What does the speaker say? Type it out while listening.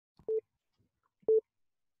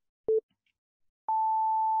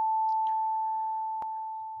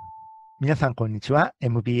皆さん、こんにちは。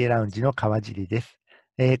MBA ラウンジの川尻です。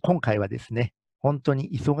今回はですね、本当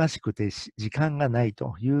に忙しくて時間がない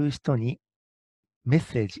という人にメッ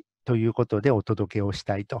セージということでお届けをし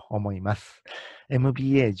たいと思います。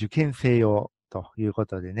MBA 受験生用というこ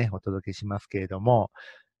とでね、お届けしますけれども、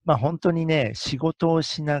本当にね、仕事を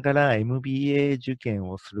しながら MBA 受験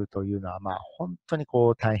をするというのは、本当に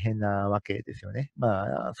大変なわけですよね。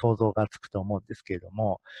想像がつくと思うんですけれど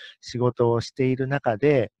も、仕事をしている中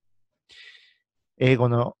で、英語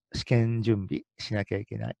の試験準備しなきゃい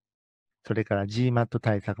けない。それから GMAT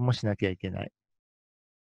対策もしなきゃいけない。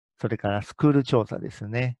それからスクール調査です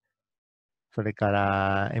ね。それか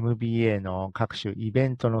ら MBA の各種イベ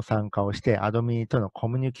ントの参加をして、アドミニとのコ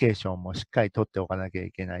ミュニケーションもしっかり取っておかなきゃ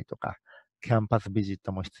いけないとか、キャンパスビジッ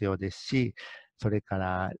トも必要ですし、それか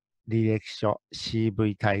ら履歴書、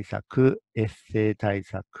CV 対策、エッセイ対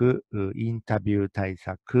策、インタビュー対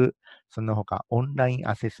策、その他オンライン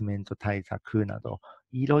アセスメント対策など、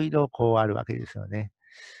いろいろあるわけですよね。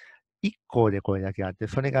1校でこれだけあって、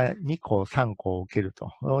それが2校、3校を受ける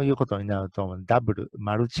ということになると、ダブル、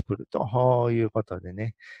マルチプルということで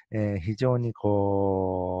ね、非常に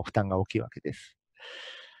負担が大きいわけです。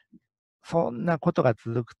そんなことが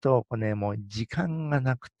続くと、もう時間が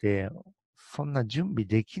なくて、そんな準備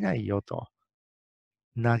できないよと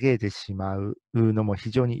嘆いてしまうのも非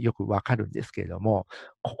常によくわかるんですけれども、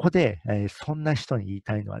ここで、そんな人に言い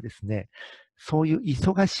たいのはですね、そういう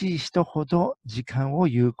忙しい人ほど時間を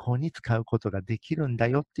有効に使うことができるんだ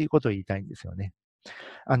よっていうことを言いたいんですよね。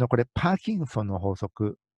これ、パーキンソンの法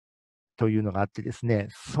則というのがあってですね、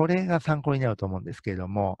それが参考になると思うんですけれど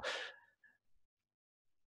も、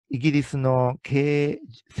イギリスの政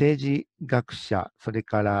治学者、それ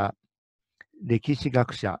から歴史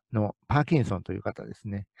学者のパーキンソンという方です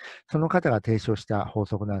ね。その方が提唱した法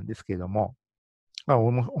則なんですけれども、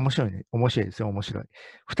面白いね。面白いですよ、面白い。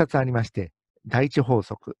二つありまして、第一法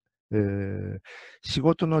則。仕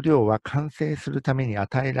事の量は完成するために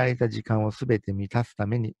与えられた時間をすべて満たす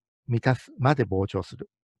まで膨張す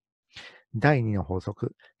る。第二の法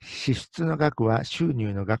則。支出の額は収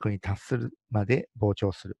入の額に達するまで膨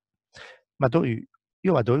張する。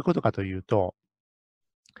要はどういうことかというと、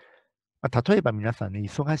例えば皆さんね、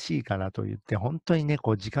忙しいからと言って、本当にね、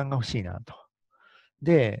時間が欲しいなと。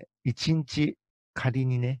で、1日仮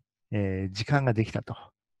にね、時間ができたと。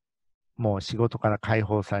もう仕事から解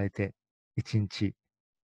放されて、1日、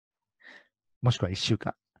もしくは1週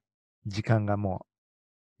間、時間がも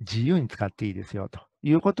う自由に使っていいですよと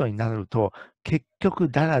いうことになると、結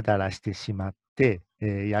局ダラダラしてしまって、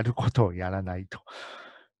やることをやらない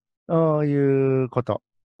ということ。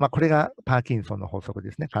これがパーキンソンの法則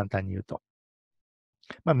ですね、簡単に言うと。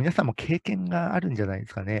皆さんも経験があるんじゃないで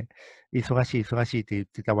すかね。忙しい忙しいって言っ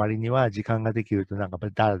てた割には、時間ができるとなんか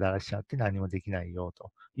ダラダラしちゃって何もできないよ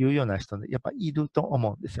というような人やっぱいると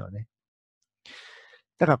思うんですよね。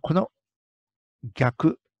だからこの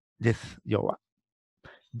逆です、要は。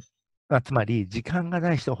つまり、時間が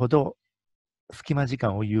ない人ほど隙間時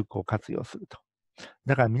間を有効活用すると。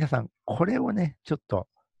だから皆さん、これをね、ちょっと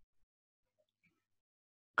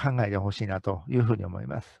考えてほしいなというふうに思い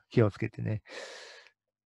ます。気をつけてね。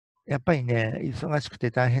やっぱりね、忙しくて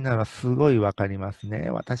大変なのはすごいわかりますね。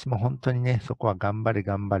私も本当にね、そこは頑張れ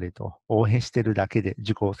頑張れと応援してるだけで、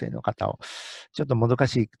受講生の方を。ちょっともどか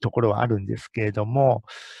しいところはあるんですけれども、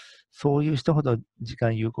そういう人ほど時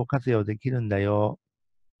間有効活用できるんだよ。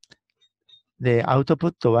で、アウトプ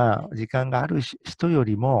ットは時間がある人よ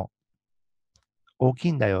りも大き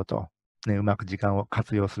いんだよと。ね、うまく時間を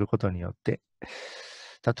活用することによって。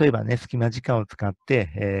例えばね、隙間時間を使っ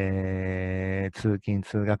て、通勤・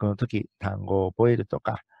通学の時、単語を覚えると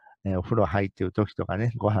か、お風呂入ってる時とか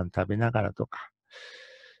ね、ご飯食べながらとか、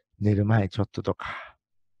寝る前ちょっととか、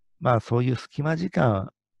そういう隙間時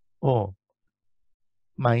間を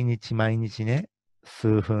毎日毎日ね、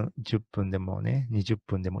数分、10分でもね、20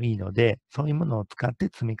分でもいいので、そういうものを使って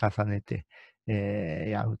積み重ねて、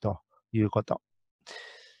やるということ。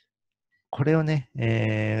これをね、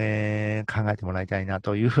考えてもらいたいな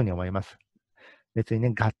というふうに思います。別に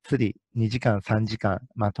ね、がっつり2時間、3時間、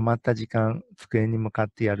まとまった時間、机に向かっ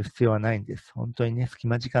てやる必要はないんです。本当にね、隙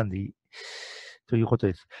間時間でいい。ということ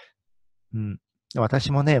です。うん。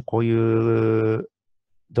私もね、こういう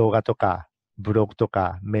動画とか、ブログと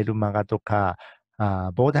か、メルマガとか、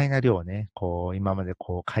膨大な量をね、今まで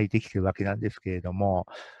書いてきてるわけなんですけれども、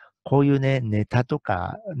こういうね、ネタと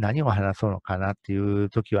か、何を話そうのかなってい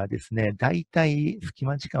う時はですね、だいたい隙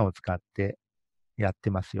間時間を使ってやっ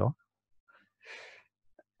てますよ。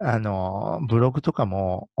ブログとか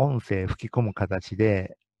も音声吹き込む形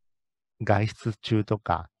で、外出中と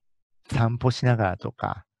か、散歩しながらと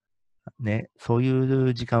か、ね、そうい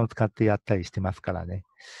う時間を使ってやったりしてますからね。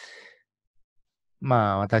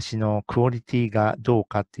まあ、私のクオリティがどう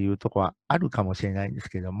かっていうところはあるかもしれないんです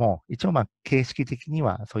けども、一応形式的に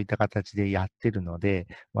はそういった形でやってるので、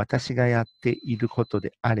私がやっていること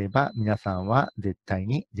であれば、皆さんは絶対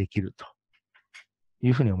にできると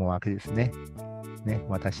いうふうに思うわけですね。ね、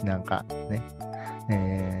私なんか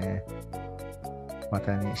ね、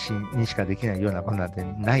私にしかできないようなことなんて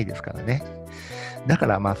ないですからね。だか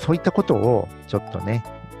らそういったことをちょっとね、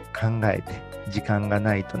考えて、時間が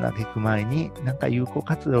ないと嘆く前に、なんか有効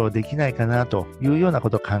活動できないかなというようなこ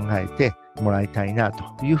とを考えてもらいたいな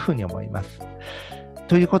というふうに思います。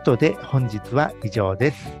ということで、本日は以上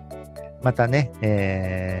です。また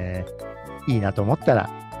ね、いいなと思ったら、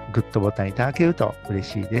グッドボタンいただけると嬉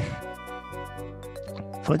しいです。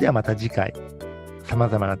それではまた次回、様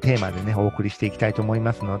々なテーマでね、お送りしていきたいと思い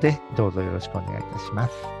ますので、どうぞよろしくお願いいたしま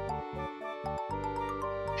す。